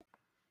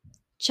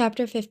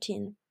Chapter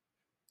 15.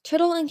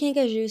 Turtle and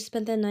Kinkajou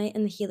spent the night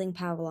in the healing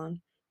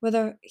pavilion, where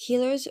the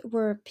healers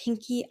were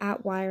pinky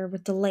at wire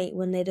with delight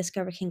when they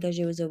discovered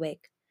Kinkajou was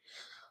awake.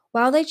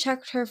 While they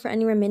checked her for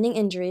any remaining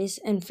injuries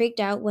and freaked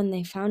out when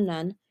they found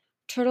none,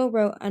 Turtle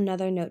wrote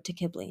another note to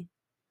Kibble.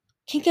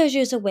 Kinkajou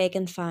is awake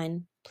and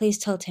fine. Please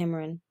tell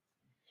Tamarin.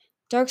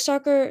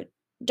 Darkstalker,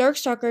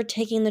 Darkstalker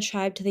taking the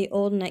tribe to the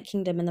old Night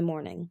Kingdom in the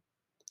morning.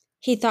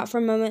 He thought for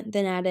a moment,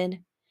 then added,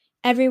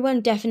 everyone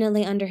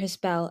definitely under his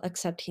spell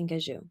except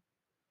Kinkajou.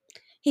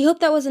 He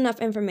hoped that was enough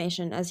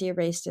information as he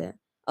erased it,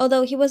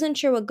 although he wasn't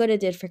sure what good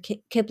it did for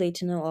Kibble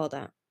to know all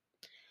that.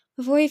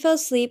 Before he fell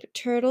asleep,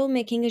 Turtle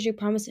made Kinkajou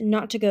promise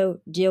not to go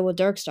deal with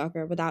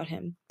Darkstalker without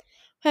him.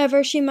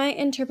 However, she might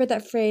interpret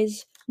that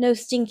phrase, no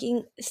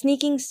sneaking,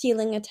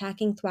 stealing,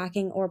 attacking,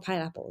 thwacking, or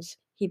pineapples,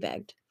 he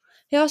begged.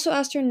 He also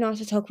asked her not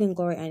to tell Queen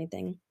Glory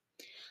anything.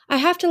 I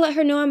have to let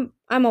her know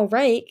I'm all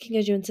right,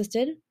 Kinkajou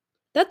insisted.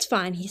 That's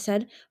fine, he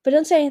said, but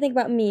don't say anything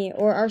about me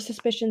or our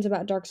suspicions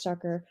about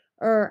Darkstalker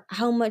or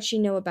how much you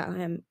know about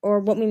him or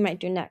what we might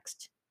do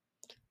next.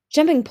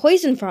 Jumping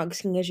poison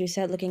frogs, Kinkajou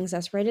said, looking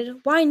exasperated.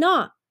 Why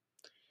not?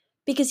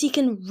 Because he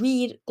can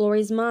read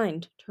Glory's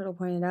mind, Turtle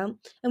pointed out,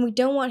 and we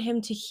don't want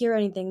him to hear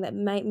anything that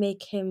might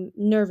make him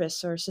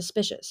nervous or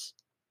suspicious.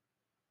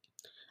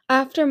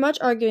 After much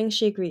arguing,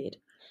 she agreed,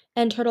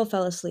 and Turtle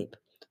fell asleep,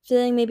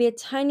 feeling maybe a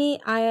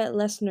tiny aya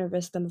less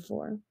nervous than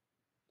before.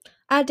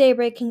 At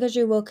daybreak,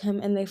 Kinkajou woke him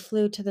and they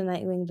flew to the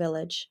Nightwing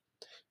village.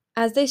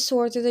 As they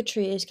soared through the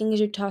trees,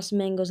 Kinkajou tossed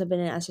mangoes and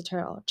bananas to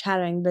Turtle,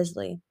 chattering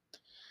busily.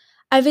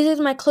 I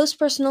visited my close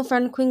personal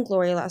friend Queen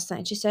Glory last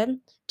night, she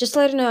said. Just to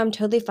let her know I'm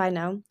totally fine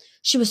now.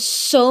 She was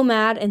so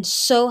mad and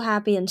so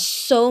happy and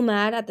so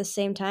mad at the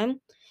same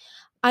time.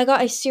 I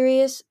got a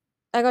serious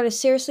I got a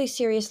seriously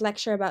serious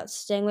lecture about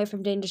staying away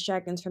from dangerous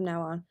dragons from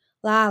now on.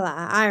 La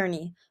la,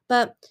 irony.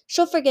 But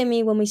she'll forgive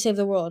me when we save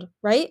the world,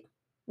 right?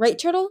 Right,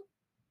 Turtle?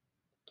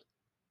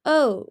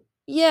 Oh,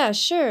 yeah,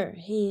 sure,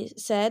 he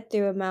said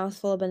through a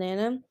mouthful of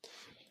banana.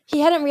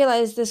 He hadn't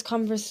realized this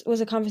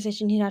was a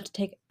conversation he'd have to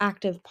take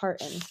active part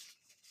in.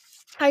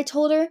 I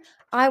told her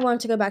I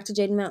want to go back to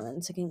Jade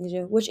Mountain, said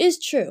Kinkajou, which is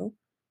true.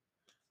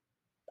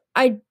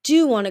 I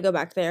do want to go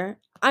back there.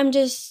 I'm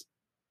just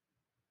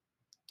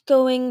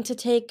going to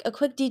take a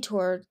quick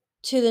detour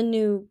to the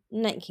new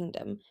Night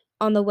Kingdom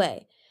on the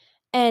way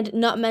and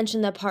not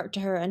mention that part to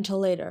her until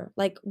later,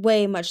 like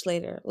way much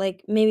later,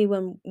 like maybe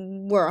when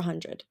we're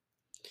 100.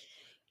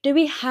 Do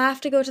we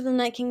have to go to the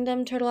Night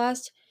Kingdom? Turtle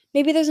asked.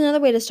 Maybe there's another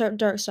way to start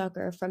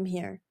Darkstalker from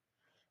here.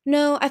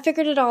 No, I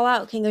figured it all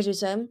out, Kinkajou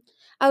said.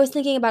 I was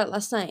thinking about it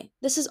last night.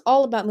 This is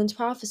all about Moon's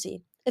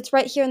prophecy. It's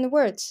right here in the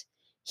words.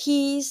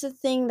 He's the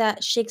thing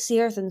that shakes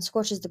the earth and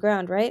scorches the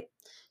ground, right?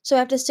 So I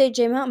have to save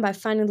J Mountain by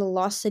finding the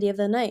lost city of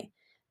the night.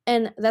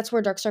 And that's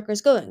where Darkstalker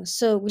is going.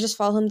 So we just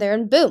follow him there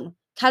and boom!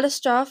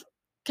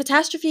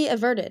 Catastrophe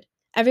averted.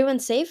 Everyone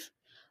safe?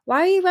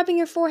 Why are you rubbing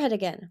your forehead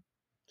again?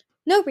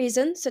 No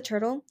reason, said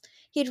Turtle.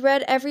 He'd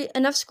read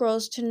enough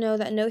scrolls to know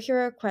that no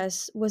hero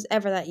quest was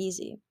ever that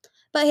easy.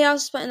 But he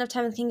also spent enough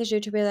time with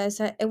Kinkajou to realize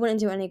that it wouldn't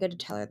do any good to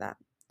tell her that.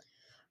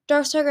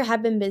 Darkstalker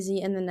had been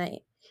busy in the night.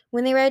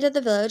 When they arrived at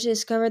the village, they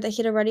discovered that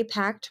he'd already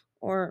packed,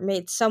 or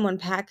made someone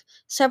pack,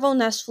 several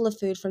nests full of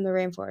food from the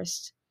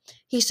rainforest.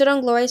 He stood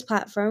on Glory's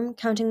platform,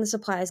 counting the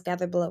supplies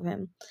gathered below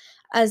him,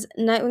 as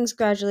Nightwings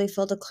gradually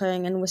filled the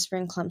clearing in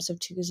whispering clumps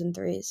of twos and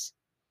threes.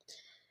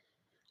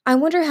 I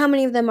wonder how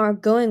many of them are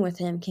going with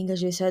him,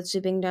 Kinkajou said,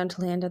 swooping down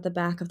to land at the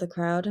back of the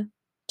crowd.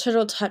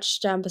 Turtle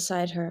touched down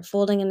beside her,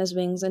 folding in his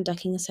wings and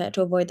ducking his head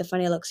to avoid the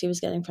funny looks he was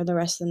getting from the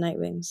rest of the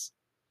Nightwings.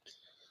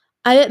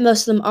 I bet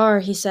most of them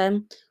are, he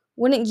said.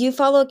 Wouldn't you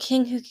follow a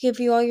king who could give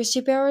you all your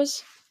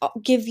superpowers?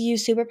 Give you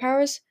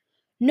superpowers?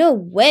 No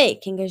way,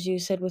 Kinkajou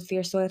said with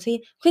fierce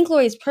loyalty. Queen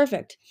Glory is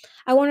perfect.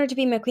 I want her to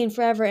be my queen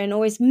forever and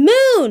always.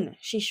 Moon!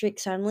 She shrieked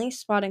suddenly,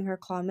 spotting her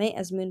clawmate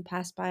as Moon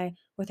passed by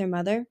with her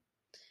mother.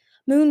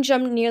 Moon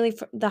jumped nearly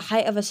the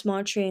height of a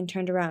small tree and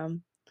turned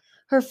around.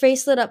 Her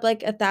face lit up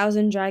like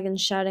 1,000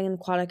 dragons shouting in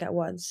Aquatic at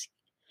once.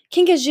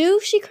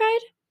 Kinkajou! She cried.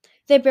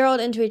 They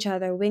barreled into each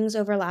other, wings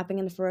overlapping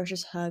in a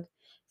ferocious hug,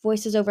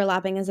 voices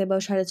overlapping as they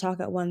both tried to talk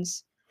at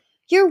once.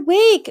 You're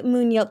awake!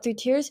 Moon yelped through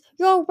tears.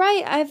 You're all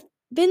right. I've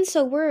been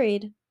so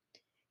worried.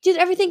 You did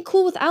everything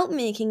cool without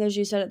me,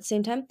 Kinkajou said at the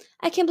same time.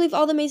 I can't believe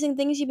all the amazing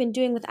things you've been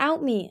doing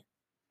without me.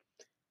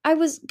 I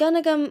was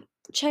gonna come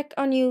check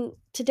on you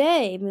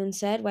today, Moon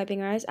said, wiping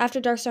her eyes, after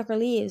Darkstalker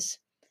leaves.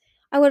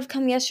 I would have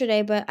come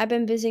yesterday, but I've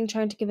been busy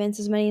trying to convince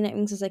as many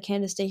Nightwings as I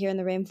can to stay here in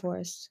the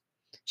rainforest.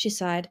 She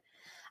sighed.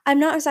 I'm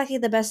not exactly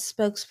the best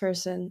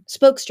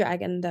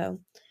spokesdragon, though.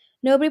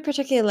 Nobody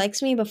particularly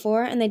likes me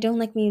before, and they don't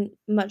like me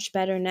much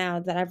better now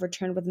that I've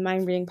returned with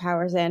mind-reading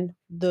powers and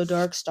the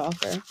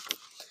Darkstalker.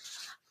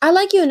 I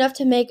like you enough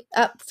to make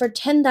up for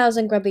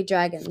 10,000 grubby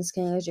dragons,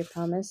 Kinkajou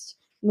promised.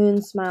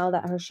 Moon smiled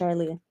at her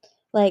shyly,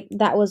 like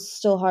that was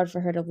still hard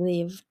for her to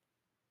believe.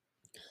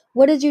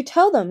 What did you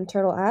tell them?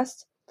 Turtle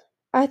asked.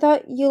 I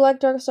thought you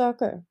liked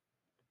Darkstalker.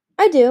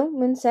 I do,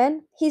 Moon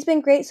said. He's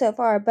been great so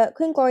far, but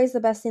Queen Glory's the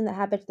best thing that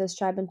happened to this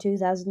tribe in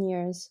 2,000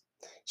 years.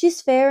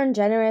 She's fair and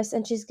generous,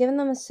 and she's given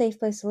them a safe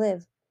place to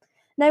live.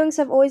 Nightwings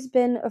have always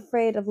been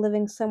afraid of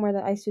living somewhere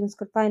that Ice Wings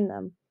could find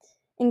them,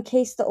 in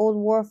case the old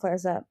war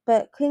flares up,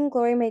 but Queen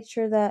Glory made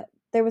sure that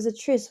there was a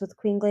truce with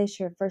Queen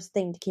Glacier first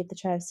thing to keep the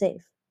tribe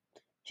safe.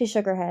 She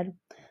shook her head.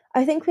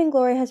 I think Queen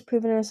Glory has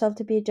proven herself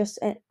to be a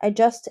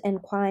just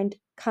and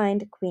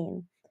kind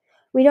queen.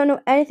 We don't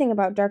know anything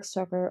about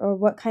Darkstalker or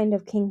what kind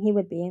of king he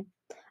would be.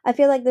 I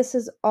feel like this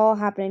is all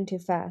happening too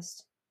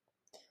fast.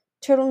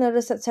 Turtle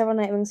noticed that several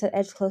Nightwings had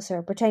edged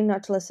closer, pretending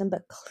not to listen,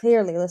 but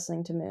clearly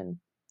listening to Moon.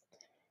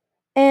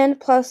 And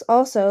plus,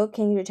 also,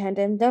 King chimed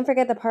in, don't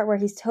forget the part where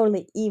he's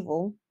totally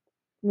evil.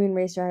 Moon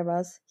raised her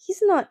eyebrows.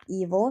 He's not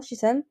evil, she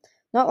said.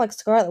 Not like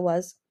Scarlet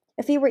was.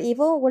 If he were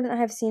evil, wouldn't I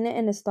have seen it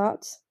in his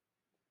thoughts?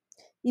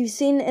 You've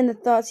seen in the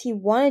thoughts he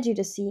wanted you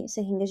to see,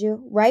 said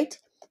Kingazu, right?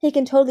 He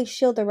can totally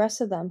shield the rest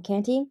of them,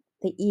 can't he?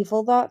 The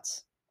evil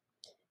thoughts?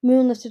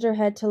 Moon lifted her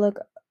head to look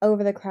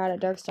over the crowd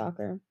at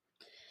Darkstalker.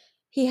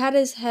 He had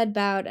his head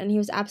bowed, and he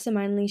was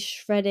absentmindedly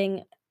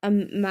shredding a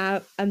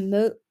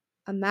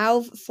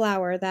mauve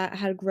flower that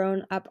had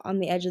grown up on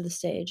the edge of the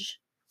stage.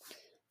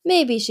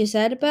 Maybe, she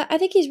said, but I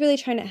think he's really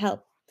trying to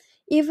help.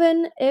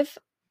 Even if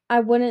I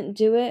wouldn't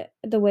do it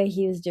the way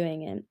he was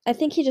doing it. I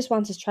think he just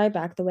wants his tribe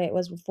back the way it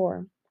was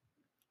before.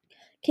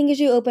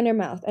 Kingazu opened her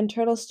mouth, and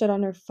Turtle stood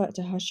on her foot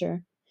to hush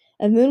her.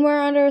 If Moon were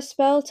under a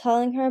spell,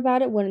 telling her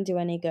about it wouldn't do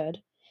any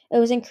good. It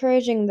was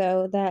encouraging,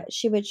 though, that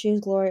she would choose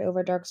Glory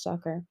over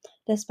Darkstalker,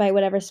 despite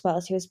whatever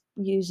spells he was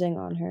using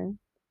on her.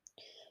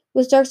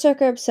 Was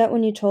Darkstalker upset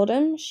when you told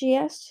him? She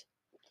asked.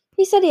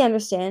 He said he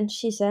understands,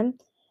 she said,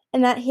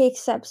 and that he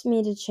expects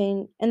me to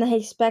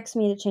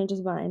change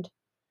his mind.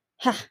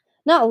 Ha!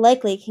 Not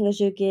likely,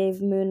 Kingazu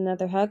gave Moon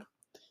another hug.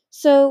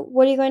 So,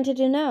 what are you going to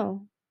do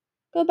now?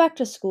 Go back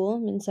to school,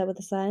 Moon said with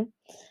a sigh.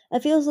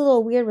 It feels a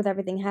little weird with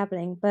everything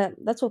happening, but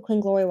that's what Queen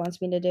Glory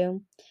wants me to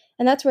do.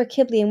 And that's where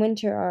Kibley and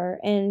Winter are,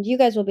 and you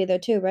guys will be there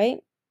too, right?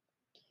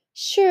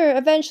 Sure,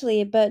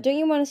 eventually, but don't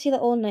you want to see the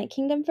old Night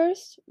Kingdom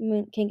first?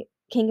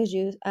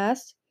 Kingazu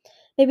asked.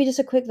 Maybe just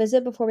a quick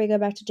visit before we go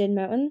back to Jade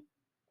Mountain?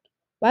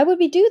 Why would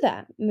we do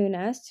that? Moon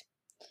asked.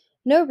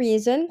 No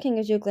reason,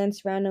 Kingazu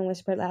glanced around and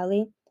whispered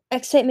loudly.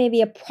 Except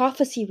maybe a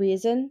prophecy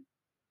reason.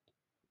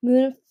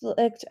 Moon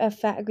flicked a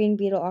fat green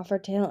beetle off her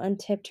tail and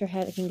tipped her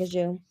head at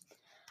Kingazu.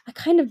 I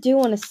kind of do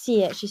want to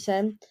see it, she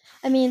said.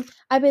 I mean,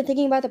 I've been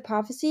thinking about the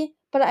prophecy,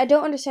 but I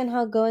don't understand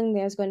how going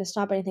there is going to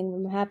stop anything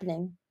from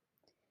happening.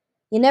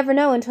 You never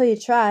know until you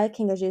try,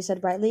 Kingazu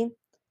said brightly.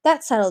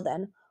 That's settled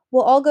then.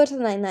 We'll all go to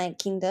the Night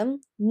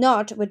Kingdom.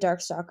 Not with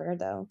Darkstalker,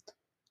 though.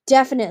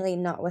 Definitely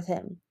not with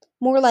him.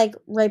 More like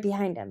right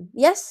behind him.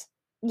 Yes?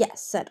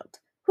 Yes, settled.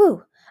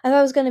 Whew. I thought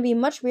it was going to be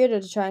much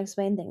weirder to try and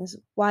explain things,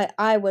 why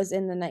I was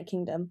in the Night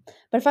Kingdom.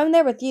 But if I'm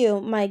there with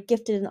you, my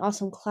gifted and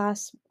awesome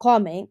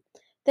clawmate,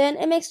 then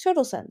it makes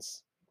total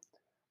sense.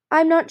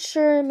 I'm not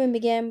sure, Moon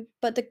began,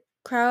 but the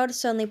crowd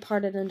suddenly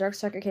parted and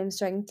Darkstalker came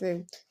striking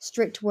through,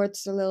 straight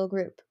towards the little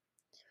group.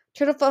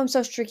 Turtle felt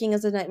himself shrieking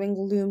as the Nightwing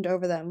loomed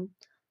over them.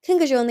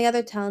 Kingazu and the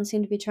other talon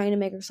seemed to be trying to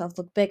make herself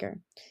look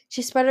bigger.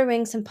 She spread her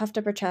wings and puffed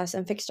up her chest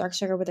and fixed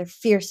Darkstalker with her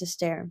fiercest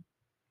stare.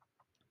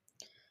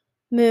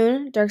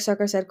 Moon,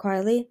 Darkstalker said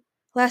quietly,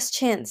 last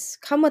chance.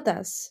 Come with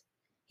us.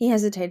 He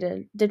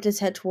hesitated, dipped his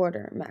head toward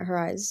her, met her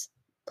eyes.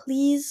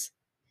 Please?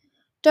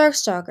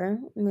 Darkstalker,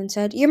 Moon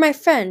said, you're my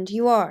friend,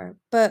 you are,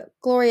 but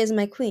Glory is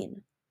my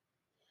queen.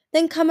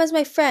 Then come as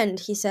my friend,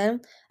 he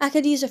said. I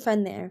could use a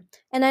friend there,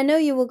 and I know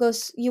you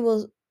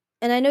will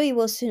and I know you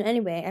will soon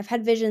anyway. I've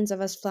had visions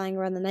of us flying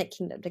around the Night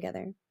Kingdom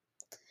together.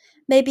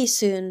 Maybe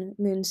soon,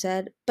 Moon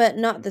said, but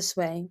not this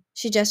way.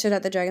 She gestured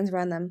at the dragons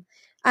around them.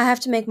 I have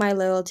to make my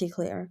loyalty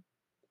clear.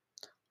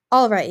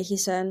 All right, he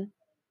said.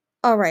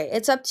 All right,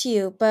 it's up to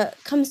you, but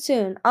come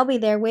soon. I'll be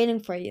there waiting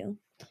for you.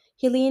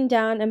 He leaned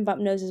down and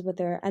bumped noses with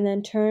her, and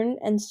then turned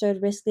and strode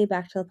briskly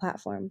back to the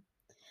platform.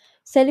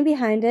 Standing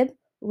behind it,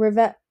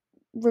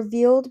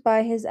 revealed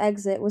by his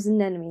exit, was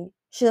an enemy.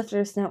 She lifted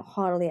her snout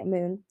haughtily at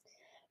Moon.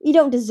 You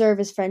don't deserve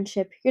his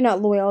friendship. You're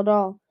not loyal at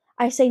all.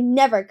 I say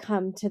never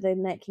come to the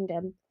Night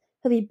Kingdom.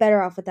 He'll be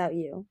better off without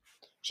you.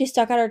 She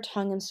stuck out her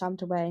tongue and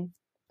stomped away.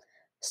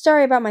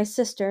 Sorry about my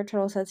sister,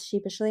 Turtle said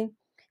sheepishly.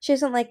 She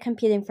doesn't like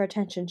competing for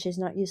attention. She's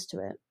not used to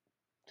it.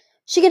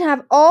 She can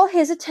have all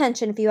his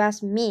attention if you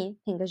ask me,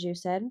 Kingazu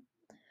said.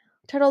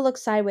 Turtle looked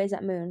sideways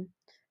at Moon.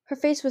 Her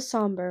face was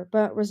somber,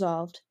 but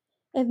resolved.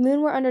 If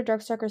Moon were under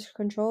Darkstalker's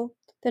control,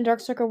 then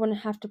Darkstalker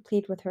wouldn't have to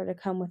plead with her to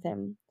come with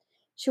him.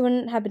 She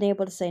wouldn't have been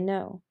able to say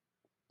no.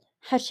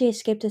 Had she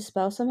escaped his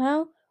spell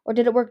somehow, or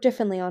did it work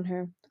differently on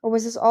her? Or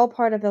was this all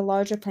part of a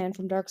larger plan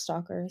from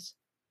Darkstalkers?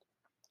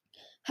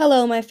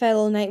 Hello, my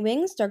fellow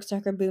Nightwings,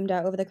 Darkstalker boomed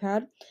out over the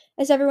crowd.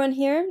 Is everyone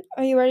here?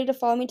 Are you ready to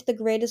follow me to the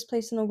greatest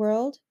place in the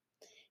world?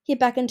 He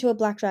beckoned to a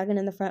black dragon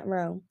in the front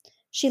row.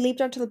 She leaped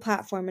onto the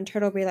platform, and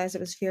Turtle realized it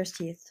was Fierce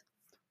Teeth.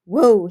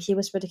 Whoa, he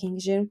whispered to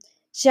Kingazu.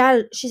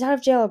 She's out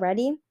of jail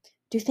already?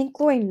 Do you think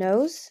Glory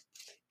knows?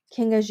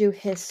 Kingazu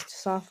hissed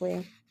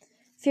softly.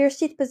 Fierce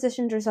Teeth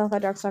positioned herself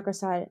at Darkstalker's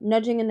side,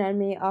 nudging an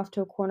enemy off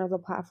to a corner of the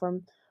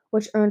platform,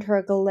 which earned her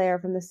a glare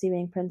from the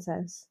Sea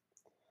Princess.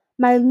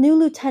 My new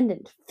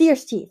lieutenant,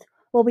 Fierce Teeth,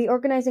 will be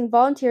organizing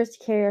volunteers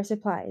to carry our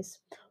supplies.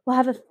 We'll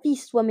have a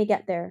feast when we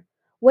get there.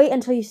 Wait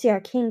until you see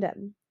our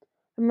kingdom."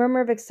 A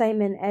murmur of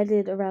excitement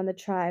eddied around the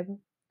tribe.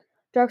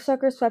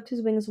 Darkstalker swept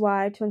his wings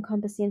wide to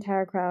encompass the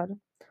entire crowd.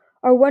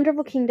 "Our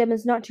wonderful kingdom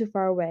is not too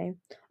far away.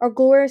 Our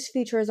glorious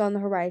future is on the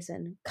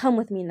horizon. Come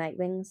with me,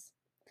 Nightwings."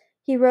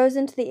 He rose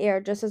into the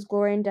air just as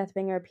Glory and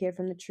Deathbringer appeared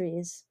from the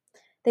trees.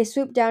 They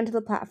swooped down to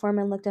the platform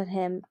and looked at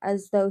him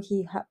as though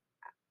he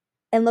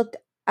and looked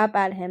up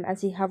at him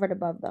as he hovered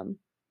above them.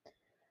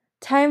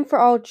 "Time for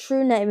all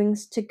true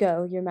Nightwings to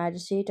go, Your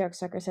Majesty,"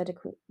 Darkstalker said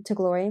to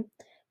Glory.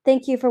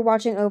 "Thank you for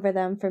watching over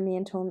them for me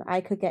until I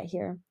could get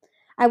here.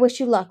 I wish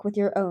you luck with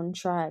your own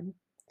tribe."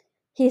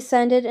 He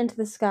ascended into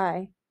the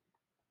sky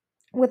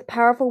with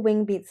powerful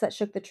wing beats that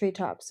shook the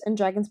treetops, and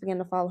dragons began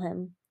to follow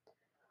him.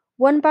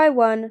 One by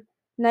one,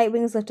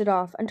 Nightwings lifted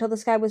off until the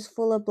sky was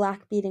full of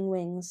black beating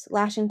wings,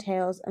 lashing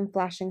tails, and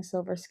flashing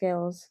silver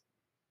scales.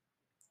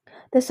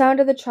 The sound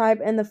of the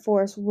tribe and the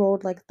forest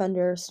roared like a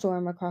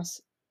thunderstorm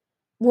across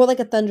the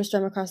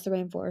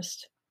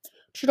rainforest.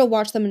 Turtle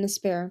watched them in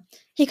despair.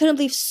 He couldn't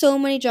believe so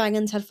many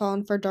dragons had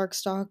fallen for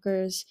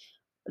Darkstalker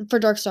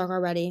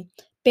already.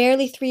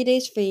 Barely 3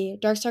 days free,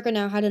 Darkstalker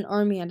now had an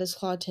army at his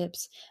claw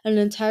tips and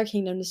an entire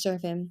kingdom to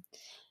serve him.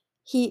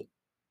 He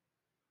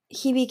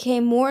he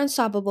became more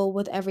unstoppable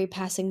with every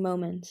passing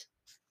moment.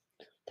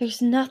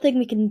 "There's nothing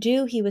we can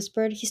do," he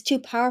whispered. "He's too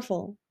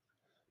powerful."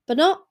 "But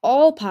not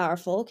all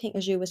powerful," King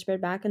Azure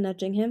whispered back,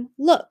 nudging him.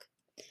 "Look!"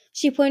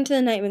 She pointed to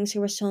the Nightwings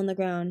who were still on the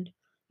ground.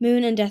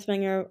 Moon and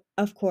Deathbringer,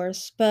 of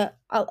course, but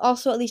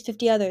also at least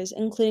 50 others,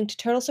 including, to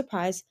Turtle's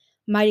surprise,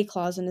 Mighty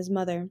Claws and his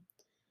mother.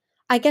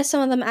 "I guess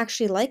some of them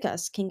actually like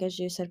us," King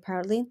Gaju said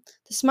proudly.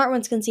 "The smart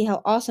ones can see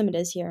how awesome it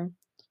is here."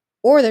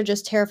 "Or they're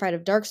just terrified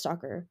of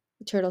Darkstalker,"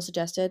 the turtle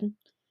suggested.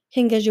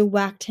 King Gaju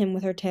whacked him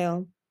with her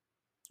tail.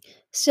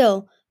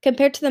 Still,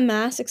 compared to the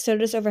mass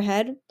exodus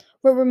overhead,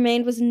 what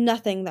remained was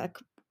nothing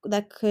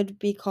that could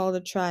be called a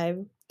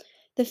tribe.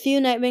 The few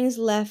Nightwings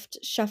left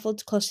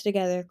shuffled closer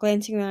together,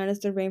 glancing around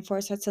as the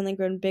rainforest had suddenly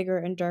grown bigger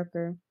and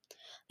darker.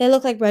 They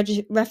looked like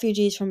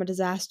refugees from a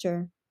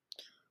disaster.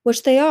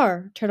 Which they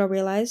are, Turtle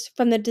realized,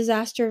 from the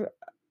disaster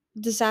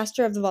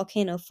of the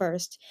volcano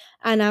first,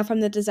 and now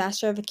from the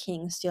disaster of a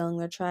king stealing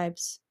their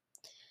tribes.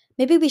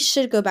 "Maybe we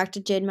should go back to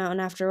Jade Mountain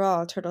after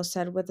all," Turtle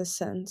said with a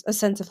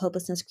sense of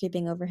hopelessness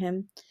creeping over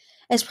him.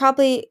 It's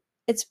probably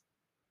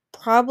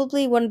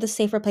one of the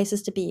safer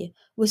places to be,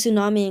 with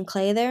tsunami and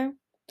clay there."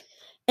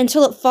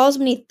 "Until it falls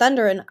beneath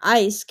thunder and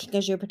ice,"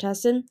 Kinkajou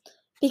protested.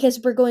 "Because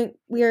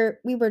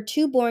we were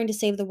too boring to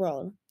save the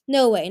world.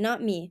 No way,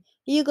 not me.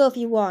 You go if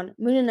you want.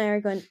 Moon and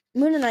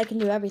I can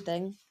do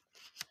everything."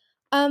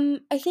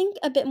 I think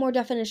a bit more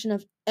definition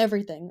of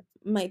everything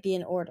might be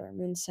in order,"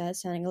 Moon said,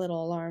 sounding a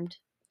little alarmed.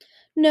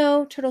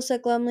 "No," Turtle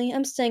said glumly.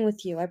 "I'm staying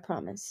with you, I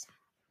promise."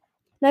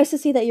 "Nice to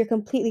see that you're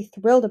completely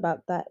thrilled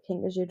about that,"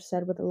 Kinkajou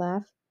said with a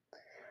laugh.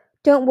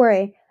 "Don't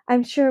worry,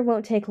 I'm sure it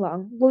won't take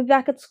long. We'll be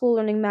back at school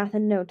learning math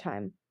in no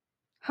time."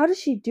 "How does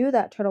she do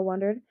that?" Turtle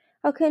wondered.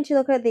 "How can she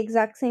look at the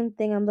exact same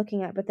thing I'm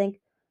looking at but think,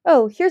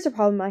 'Oh, here's a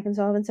problem I can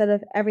solve,' instead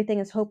of 'everything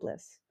is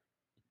hopeless'?"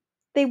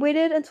 They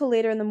waited until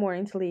later in the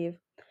morning to leave.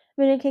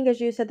 Moon and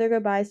Kinkajou said their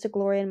goodbyes to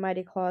Glory and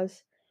Mighty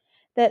Claus,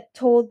 that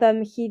told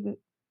them he'd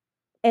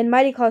and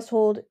Mighty Claus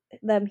told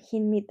them he'd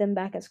meet them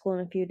back at school in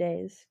a few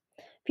days.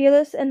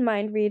 Fearless and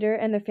Mind Reader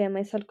and their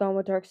families had gone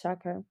with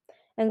Darkstalker,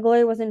 and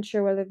Glory wasn't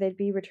sure whether they'd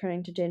be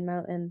returning to Jade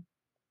Mountain.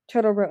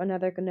 Turtle wrote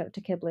another note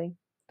to Kibbley.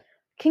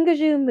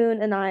 "Kinkajou, Moon,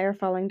 and I are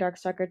following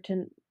Darkstalker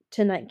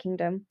to Night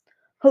Kingdom.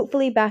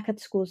 Hopefully back at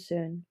school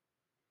soon."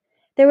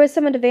 There was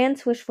some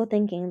advanced wishful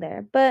thinking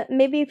there, but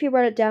maybe if he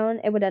wrote it down,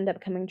 it would end up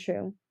coming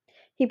true.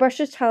 He brushed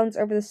his talons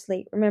over the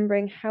slate,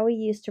 remembering how he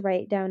used to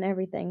write down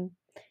everything,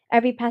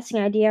 every passing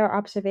idea or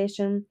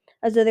observation,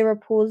 as though they were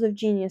pools of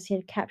genius he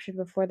had captured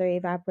before they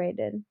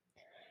evaporated.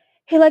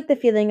 He liked the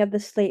feeling of the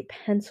slate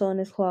pencil in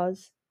his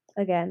claws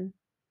again.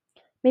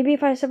 Maybe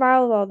if I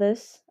survive all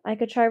this, I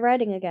could try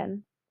writing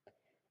again.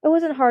 It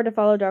wasn't hard to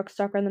follow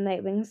Darkstalker and the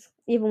Nightwings,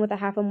 even with a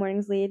half a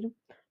morning's lead.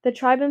 The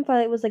tribe in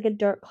flight was like a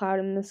dark cloud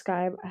in the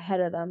sky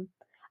ahead of them.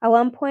 At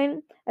one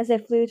point, as they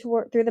flew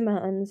through the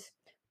mountains,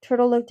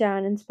 Turtle looked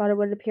down and spotted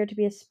what appeared to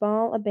be a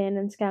small,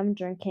 abandoned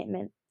scavenger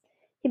encampment.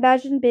 He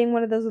imagined being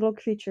one of those little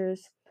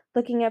creatures,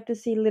 looking up to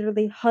see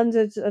literally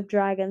hundreds of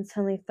dragons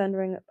suddenly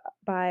thundering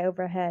by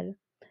overhead.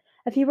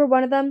 If he were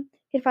one of them,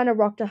 he'd find a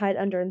rock to hide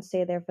under and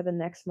stay there for the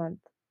next month.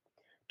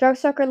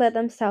 Darkstalker led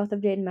them south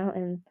of Jade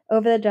Mountain,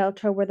 over the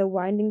delta where the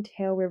winding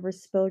tail river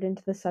spilled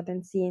into the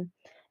southern sea,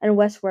 and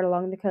westward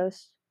along the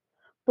coast.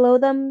 Below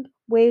them,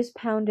 waves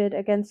pounded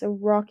against a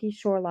rocky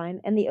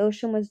shoreline, and the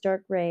ocean was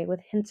dark gray,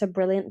 with hints of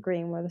brilliant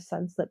green where the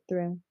sun slipped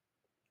through.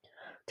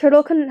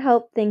 Turtle couldn't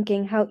help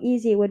thinking how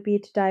easy it would be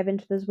to dive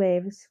into those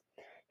waves.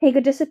 He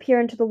could disappear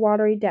into the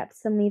watery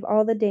depths and leave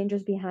all the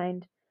dangers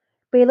behind.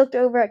 But he looked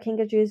over at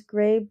Kinkaju's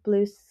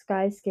gray-blue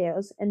sky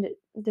scales and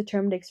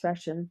determined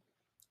expression,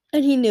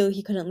 and he knew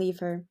he couldn't leave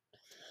her.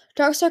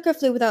 Darkstalker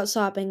flew without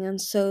stopping,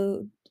 and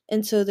so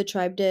the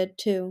tribe did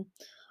too.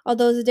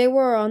 Although as the day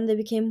wore on, they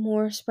became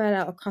more spread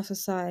out across the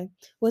sky,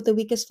 with the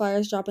weakest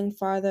flyers dropping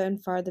farther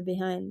and farther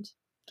behind.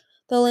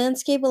 The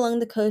landscape along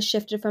the coast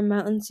shifted from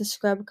mountains to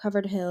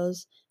scrub-covered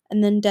hills,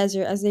 and then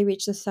desert as they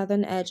reached the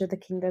southern edge of the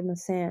Kingdom of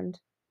Sand.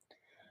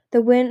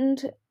 The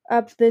wind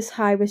up this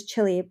high was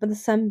chilly, but the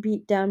sun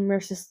beat down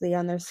mercilessly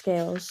on their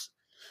scales.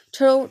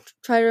 Turtle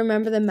tried to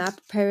remember the map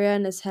of Peria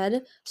in his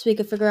head so he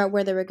could figure out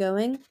where they were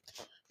going.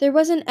 There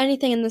wasn't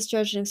anything in this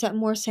direction except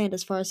more sand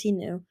as far as he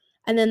knew,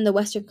 and then the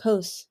western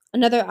coast.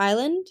 Another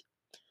island?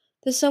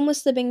 The sun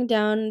was slipping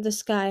down the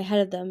sky ahead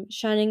of them,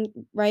 shining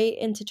right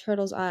into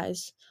Turtle's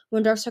eyes,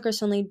 when Darksucker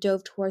suddenly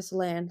dove towards the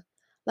land.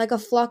 Like a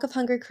flock of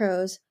hungry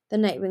crows, the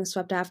Nightwing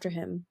swept after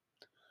him.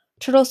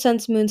 Turtle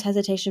sensed Moon's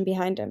hesitation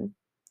behind him.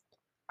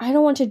 I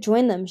don't want to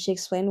join them, she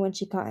explained when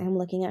she caught him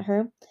looking at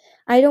her.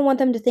 I don't want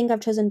them to think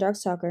I've chosen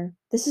Darkstalker.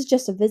 This is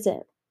just a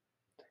visit.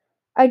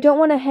 I don't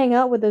want to hang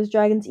out with those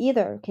dragons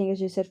either,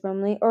 Kangaskhu said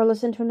firmly, or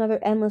listen to another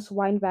endless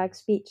windbag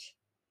speech.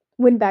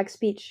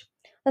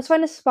 Let's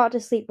find a spot to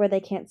sleep where they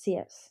can't see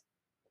us.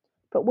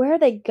 But where are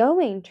they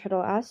going?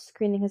 Turtle asked,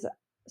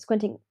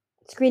 squinting,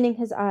 screening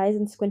his eyes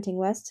and squinting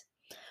west.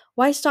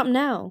 Why stop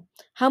now?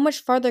 How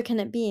much farther can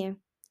it be?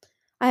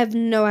 I have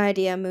no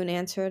idea, Moon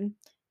answered.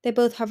 They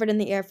both hovered in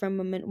the air for a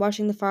moment,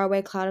 watching the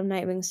faraway cloud of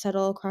Nightwing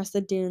settle across the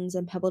dunes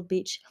and pebbled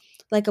beach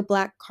like a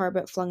black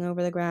carpet flung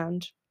over the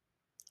ground.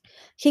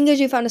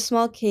 Kingaji found a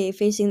small cave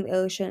facing the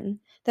ocean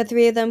that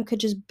three of them could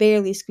just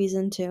barely squeeze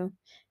into,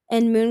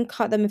 and Moon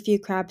caught them a few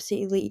crabs to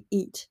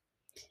eat.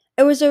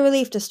 It was a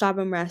relief to stop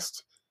and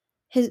rest.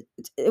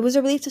 It was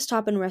a relief to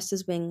stop and rest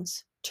his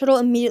wings. Turtle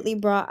immediately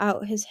brought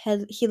out his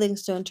healing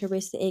stone to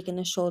erase the ache in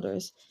his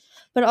shoulders,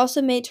 but it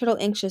also made Turtle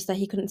anxious that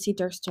he couldn't see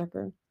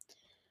Darkstalker.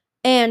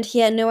 And he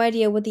had no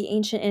idea what the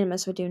ancient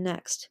animus would do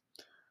next.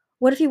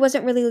 What if he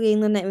wasn't really leading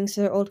the Nightwings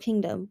to their old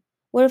kingdom?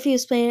 What if he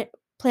was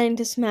planning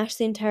to smash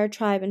the entire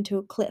tribe into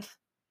a cliff?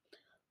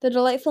 The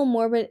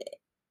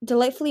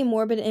delightfully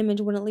morbid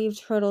image wouldn't leave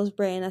Turtle's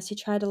brain as he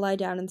tried to lie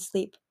down and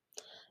sleep.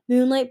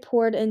 Moonlight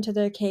poured into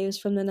their caves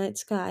from the night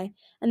sky,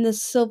 and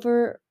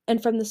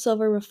from the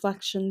silver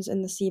reflections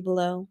in the sea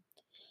below.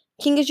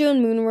 Kingaju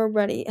and Moon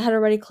had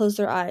already closed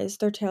their eyes,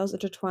 their tails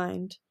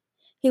intertwined.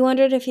 He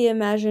wondered if he'd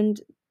imagined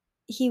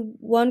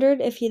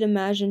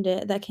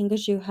it that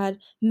Kingaju had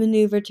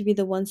maneuvered to be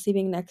the one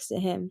sleeping next to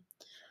him.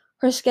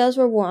 Her scales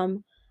were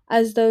warm,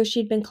 as though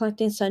she'd been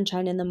collecting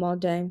sunshine in them all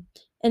day,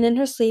 and in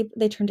her sleep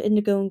they turned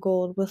indigo and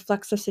gold with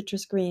flecks of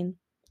citrus green.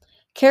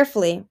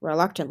 Carefully,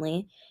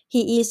 reluctantly,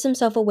 he eased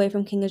himself away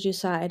from Kingaju's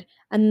side,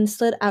 and then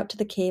slid out to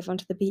the cave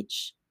onto the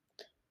beach.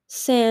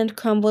 Sand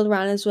crumbled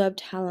around his webbed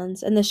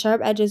talons, and the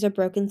sharp edges of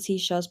broken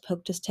seashells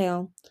poked his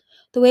tail.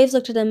 The waves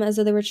looked at him as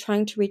though they were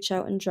trying to reach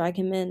out and drag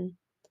him in.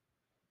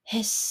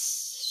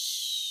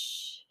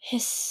 Hiss,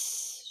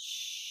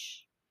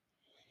 hiss.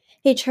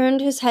 He turned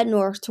his head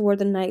north toward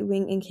the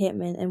Nightwing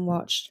encampment and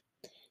watched.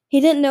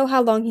 He didn't know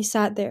how long he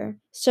sat there,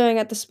 staring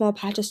at the small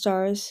patch of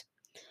stars.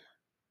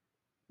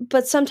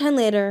 But sometime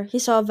later, he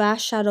saw a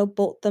vast shadow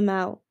bolt them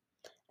out,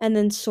 and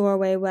then soar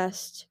away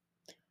west.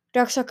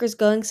 Darkstalker's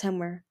going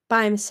somewhere,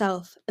 by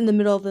himself, in the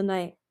middle of the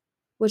night,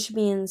 which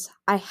means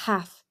I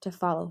have to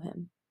follow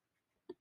him.